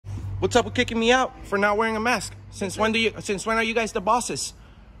What's up with kicking me out for not wearing a mask? Since when are you guys the bosses?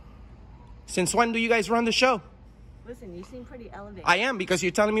 Since when do you guys run the show? Listen, you seem pretty elevated. I am, because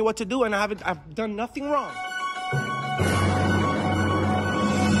you're telling me what to do and I've done nothing wrong.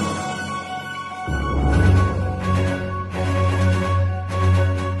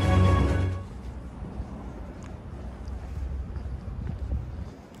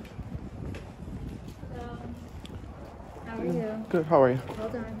 How are you? Good, how are you?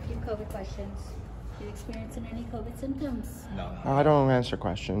 Hold on, a few COVID questions. You experiencing any COVID symptoms? No. I don't answer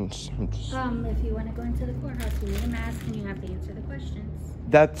questions. If you want to go into the courthouse, you need a mask and you have to answer the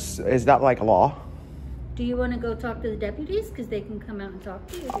questions. Is that like a law? Do you want to go talk to the deputies? Because they can come out and talk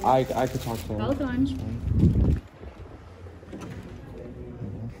to you. I could talk to them. Hold on.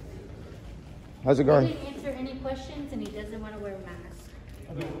 How's it He going? didn't answer any questions and he doesn't want to wear a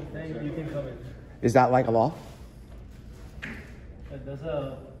mask. You can come in. Is that like a law? There's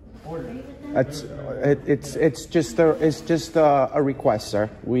a order. It's just a request, sir.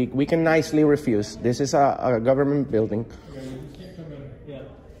 We can nicely refuse. This is a government building. Yeah.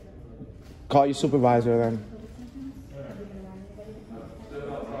 Call your supervisor then.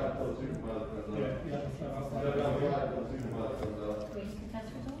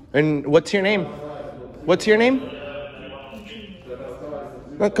 And what's your name? What's your name?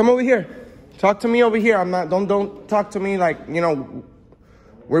 No, come over here. Talk to me over here. I'm not. Don't talk to me like, you know.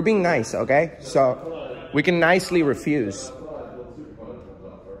 We're being nice, okay? So we can nicely refuse.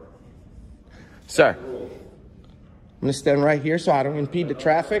 Sir, I'm gonna stand right here so I don't impede the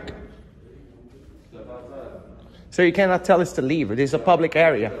traffic. Sir, you cannot tell us to leave. This is a public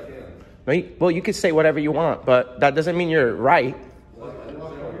area. Well, you can say whatever you want, but that doesn't mean you're right.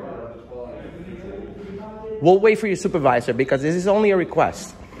 We'll wait for your supervisor because this is only a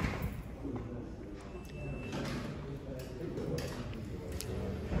request.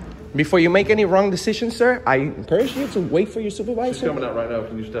 Before you make any wrong decisions, sir, I encourage you to wait for your supervisor. She's coming out right now.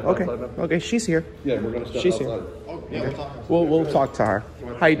 Can you step outside now? Okay, she's here. Yeah, we're going to step She's outside. here. Oh, yeah, Okay. We'll talk to her.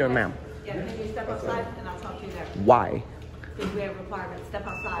 How you doing, ma'am? Yeah, can you step outside and I'll talk to you there? Why? Because we have requirements. Step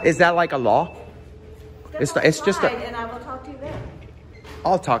outside. Is that like a law? Step it's just outside and I will talk to you there.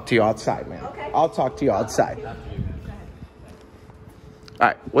 I'll talk to you outside, ma'am. Okay. I'll talk to you outside. Go ahead. All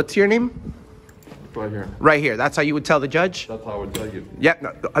right, what's your name? Right here. Right here. That's how you would tell the judge? That's how I would tell you. Yeah,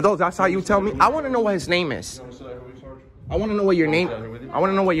 no, that's how you would tell me? I want to know what his name is. You want to say who we charge? I want to know what your name. I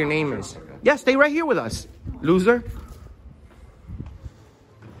want to know what your name is. Yeah, stay right here with us, loser.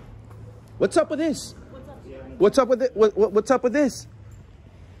 What's up with this? What's up with it? What's up with this?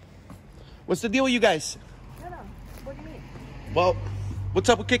 What's the deal with you guys? No. What do you mean? Well, what's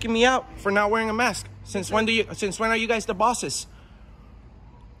up with kicking me out for not wearing a mask? Since when are you guys the bosses?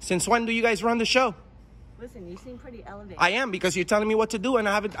 Since when do you guys run the show? Listen, you seem pretty elevated. I am, because you're telling me what to do and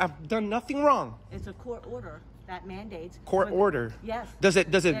I've done nothing wrong. It's a court order that mandates. Court order? Yes. Does it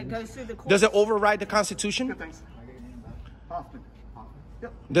goes through the court. does it override the Constitution?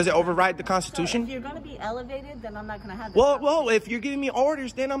 Does it override the So Constitution? if you're going to be elevated, then I'm not going to have this. Well, if you're giving me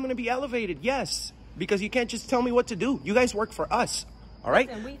orders, then I'm going to be elevated. Yes, because you can't just tell me what to do. You guys work for us. All right?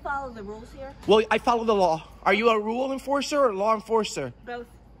 Listen, we follow the rules here. Well, I follow the law. Are you a rule enforcer or a law enforcer? Both.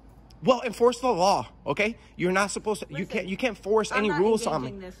 Well, enforce the law, okay? You're not supposed to. Listen, you can't force any rules on me.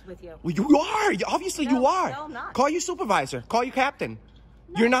 I'm not engaging this with you. Well, you are. Obviously, you are. No, I'm not. Call your supervisor. Call your captain.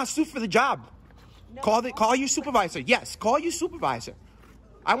 No. You're not suited for the job. No, Call your supervisor. Yes, call your supervisor.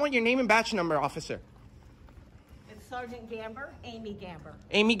 I want your name and badge number, officer. It's Sergeant Gamber, Amy Gamber.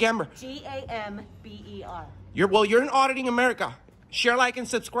 Amy Gamber. Gamber. You're in Auditing America. Share, like, and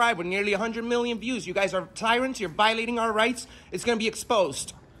subscribe with nearly 100 million views. You guys are tyrants. You're violating our rights. It's going to be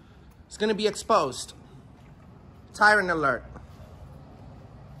exposed. It's going to be exposed. Tyrant alert.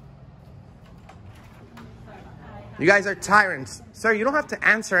 You guys are tyrants. Sir, you don't have to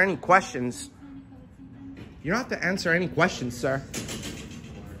answer any questions. You don't have to answer any questions, sir.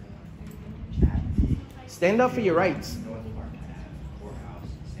 Stand up for your rights.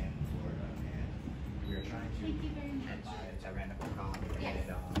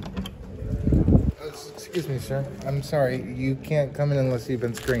 Excuse me, sir. I'm sorry. You can't come in unless you've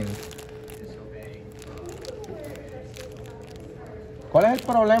been screened. ¿Cuál es el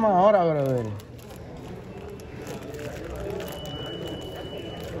problema ahora, brother?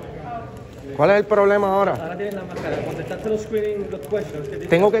 ¿Cuál es el problema ahora? Ahora tienes la máscara. Contestaste los screening, los questions.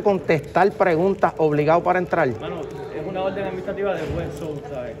 Tengo que contestar preguntas obligado para entrar. Mano, es una orden administrativa del juez,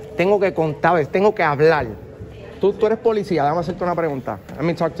 ¿sabes? Tengo que contar, tengo que hablar. Tú eres policía, déjame hacerte una pregunta. Let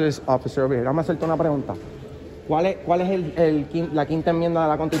me talk to this officer over here. Déjame hacerte una pregunta. ¿Cuál es la quinta enmienda de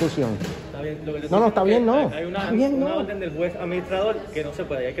la Constitución? Está No, está bien, no. Hay Está bien, una no. orden del juez administrador que no se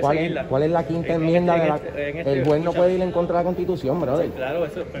puede, hay que seguirla. ¿Cuál es la quinta enmienda de la... El juez no puede ir en contra de la Constitución, brother. Claro,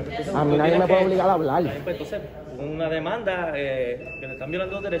 eso. A mí nadie me puede obligar a hablar. Entonces, una demanda que le están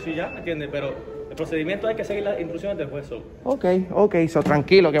violando los derechos y ya, ¿me entiendes? Pero el procedimiento hay que seguir las instrucciones del juez. Ok,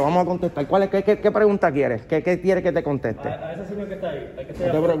 tranquilo, que vamos a contestar. ¿Qué pregunta quieres? ¿Qué quieres que te conteste? A ese señor que está ahí, hay que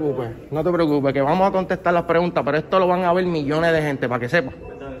ser... No te preocupes, que vamos a contestar las preguntas, pero esto lo van a ver millones de gente, para que sepan.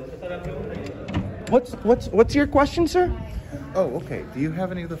 What's your question, sir? Oh, okay. Do you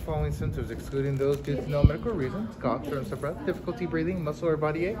have any of the following symptoms, excluding those due to no medical reason? Cough, shortness of breath, difficulty breathing, muscle or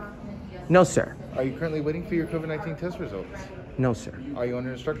body ache? No, sir. Are you currently waiting for your COVID-19 test results? No, sir. Are you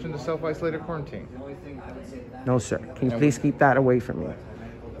under instruction to self-isolate or quarantine? No, sir. Can you please keep that away from me?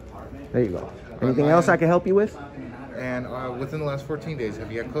 There you go. Anything else I can help you with? And within the last 14 days,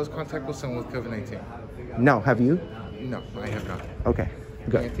 have you had close contact with someone with COVID-19? No. Have you? No, I have not. Okay.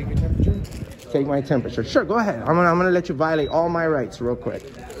 Can I Good. take your temperature? Take my temperature. Sure, go ahead. I'm gonna let you violate all my rights real quick.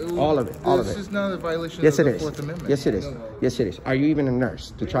 All of it. All of This it. is not a violation Yes, of it the is. Fourth Amendment. Yes, it is. No. Yes, it is. Are you even a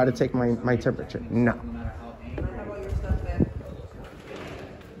nurse to try to take my temperature? No.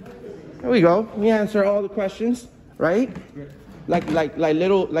 There we go. We answer all the questions, right? Like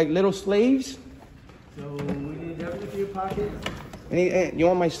little slaves. So we need everything in your pockets. You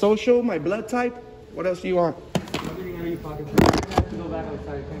want my social, my blood type? What else do you want? Everything in your pockets. Go back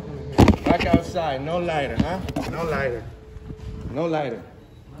outside. Can't come in here. Back outside. No lighter, huh? No lighter. No lighter.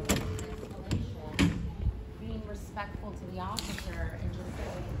 Being respectful to the officer and just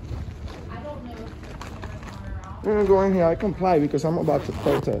saying, I don't know if We're gonna go in here. I comply because I'm about to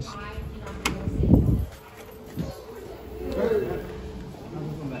protest.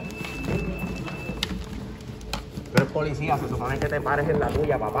 Tú eres policía, se supone que te pares en la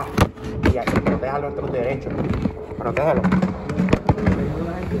tuya, papá. Y aquí proteja nuestros derechos. Protégelo.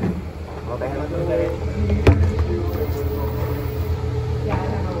 Protege nuestros derechos.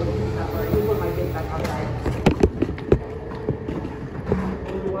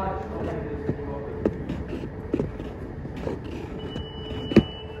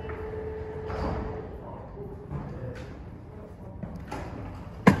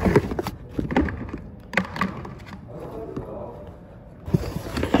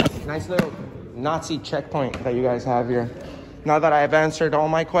 Nice little Nazi checkpoint that you guys have here. Now that I've answered all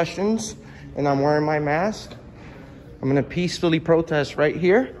my questions and I'm wearing my mask, I'm gonna peacefully protest right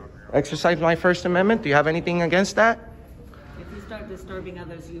here. Exercise my First Amendment. Do you have anything against that? If you start disturbing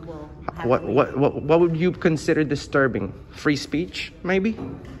others, you will have What to leave. what would you consider disturbing? Free speech, maybe?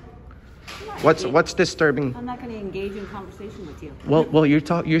 What's disturbing? I'm not going to engage in conversation with you. Well,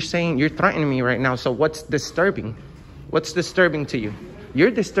 you're saying you're threatening me right now. So what's disturbing? What's disturbing to you? You're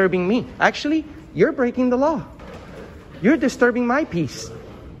disturbing me. Actually, you're breaking the law. You're disturbing my peace.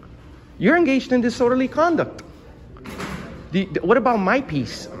 You're engaged in disorderly conduct. What about my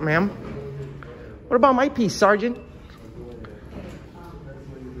peace, ma'am? What about my peace, Sergeant?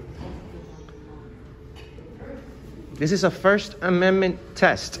 This is a First Amendment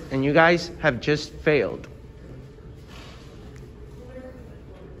test, and you guys have just failed.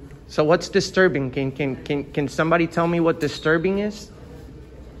 So what's disturbing? Can somebody tell me what disturbing is?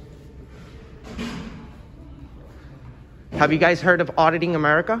 Have you guys heard of Auditing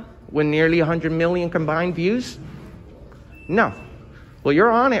America with nearly 100 million combined views? No. Well,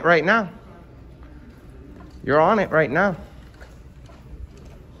 you're on it right now. You're on it right now.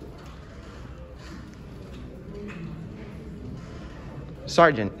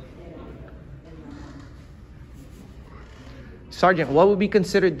 Sergeant, what would be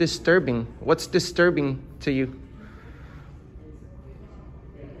considered disturbing? What's disturbing to you?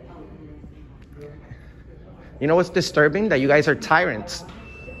 You know what's disturbing? That you guys are tyrants.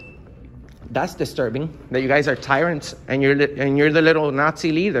 That's disturbing. That you guys are tyrants and you're the little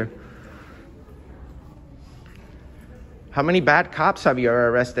Nazi leader. How many bad cops have you ever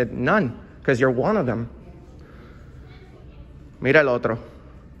arrested? None, because you're one of them. Mira el otro.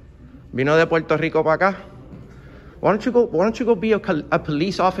 Vino de Puerto Rico para acá. Why don't you go be a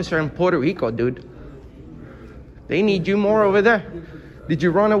police officer in Puerto Rico, dude? They need you more over there. Did you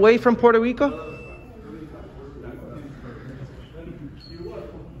run away from Puerto Rico?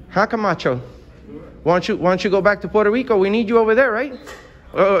 Huh, Camacho? Why don't you go back to Puerto Rico? We need you over there, right?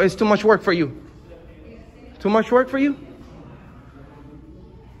 Oh, it's too much work for you. Too much work for you?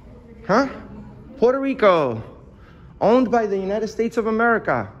 Huh? Puerto Rico, owned by the United States of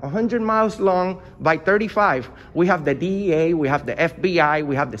America, 100 miles long by 35. We have the DEA, we have the FBI,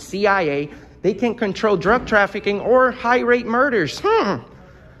 we have the CIA. They can't control drug trafficking or high-rate murders.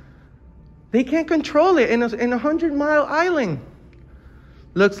 They can't control it in a 100-mile island.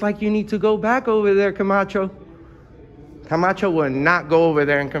 Looks like you need to go back over there, Camacho. Camacho would not go over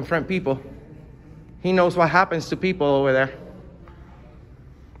there and confront people. He knows what happens to people over there.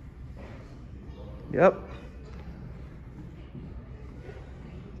 Yep.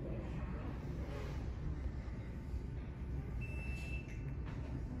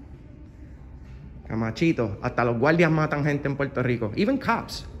 Camachito, hasta los guardias matan gente en Puerto Rico. Even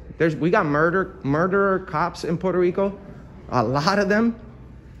cops. We got murderer cops in Puerto Rico. A lot of them.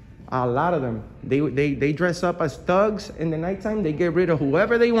 A lot of them. They dress up as thugs in the nighttime. They get rid of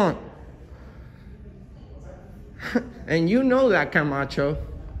whoever they want. And you know that, Camacho.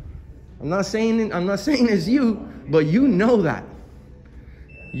 I'm not saying it's you, but you know that.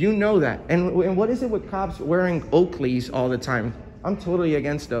 You know that. And what is it with cops wearing Oakleys all the time? I'm totally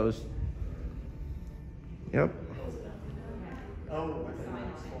against those. Yep.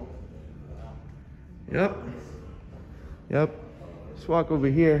 Yep. Yep. Let's walk over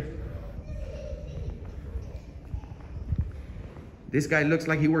here. This guy looks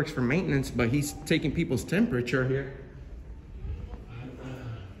like he works for maintenance, but he's taking people's temperature here.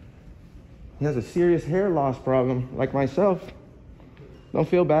 He has a serious hair loss problem, like myself. Don't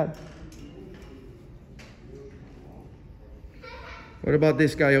feel bad. What about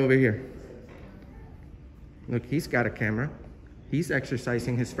this guy over here? Look, he's got a camera. He's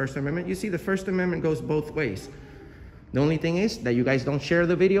exercising his First Amendment. You see, the First Amendment goes both ways. The only thing is that you guys don't share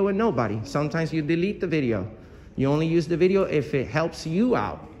the video with nobody. Sometimes you delete the video. You only use the video if it helps you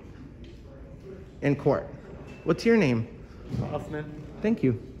out in court. What's your name? Hoffman. Thank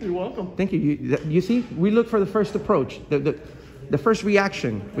you. You're welcome. Thank you. You see, we look for the first approach, the first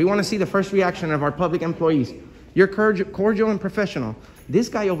reaction. We want to see the first reaction of our public employees. You're cordial and professional. This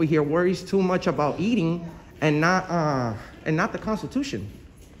guy over here worries too much about eating and not the Constitution.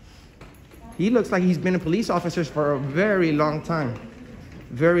 He looks like he's been a police officer for a very long time.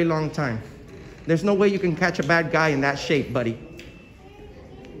 Very long time. There's no way you can catch a bad guy in that shape, buddy.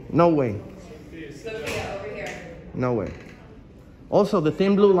 No way. No way. Also, the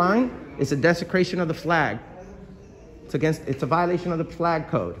thin blue line is a desecration of the flag. It's a violation of the flag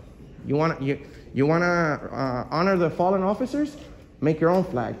code. You wanna honor the fallen officers? Make your own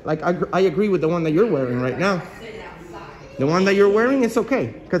flag. Like I agree with the one that you're wearing right now. The one that you're wearing, it's okay,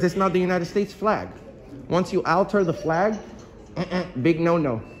 because it's not the United States flag. Once you alter the flag, big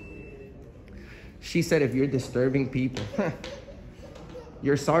no-no. She said, if you're disturbing people,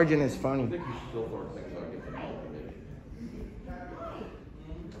 your sergeant is funny.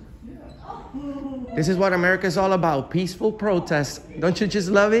 This is what America is all about, peaceful protest. Don't you just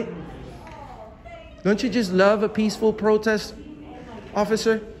love it? Don't you just love a peaceful protest,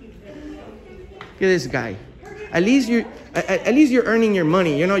 officer? Look at this guy. At least you're earning your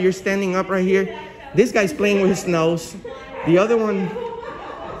money. You know, you're standing up right here. This guy's playing with his nose. The other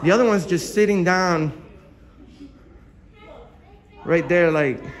one's just sitting down right there,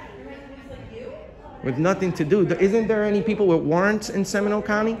 like with nothing to do. Isn't there any people with warrants in Seminole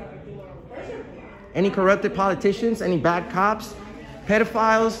County? Any corrupted politicians? Any bad cops?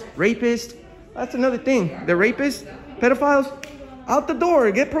 Pedophiles? Rapists? That's another thing. The rapists, pedophiles, out the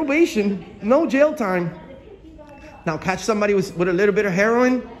door. Get probation. No jail time. Now catch somebody with a little bit of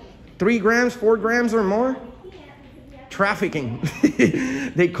heroin, 3 grams, 4 grams or more. Trafficking.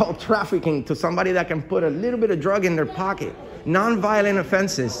 They call trafficking to somebody that can put a little bit of drug in their pocket. Non-violent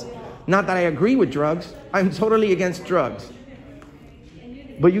offenses. Not that I agree with drugs. I'm totally against drugs.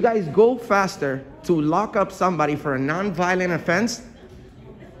 But you guys go faster to lock up somebody for a non-violent offense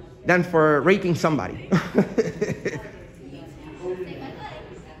than for raping somebody.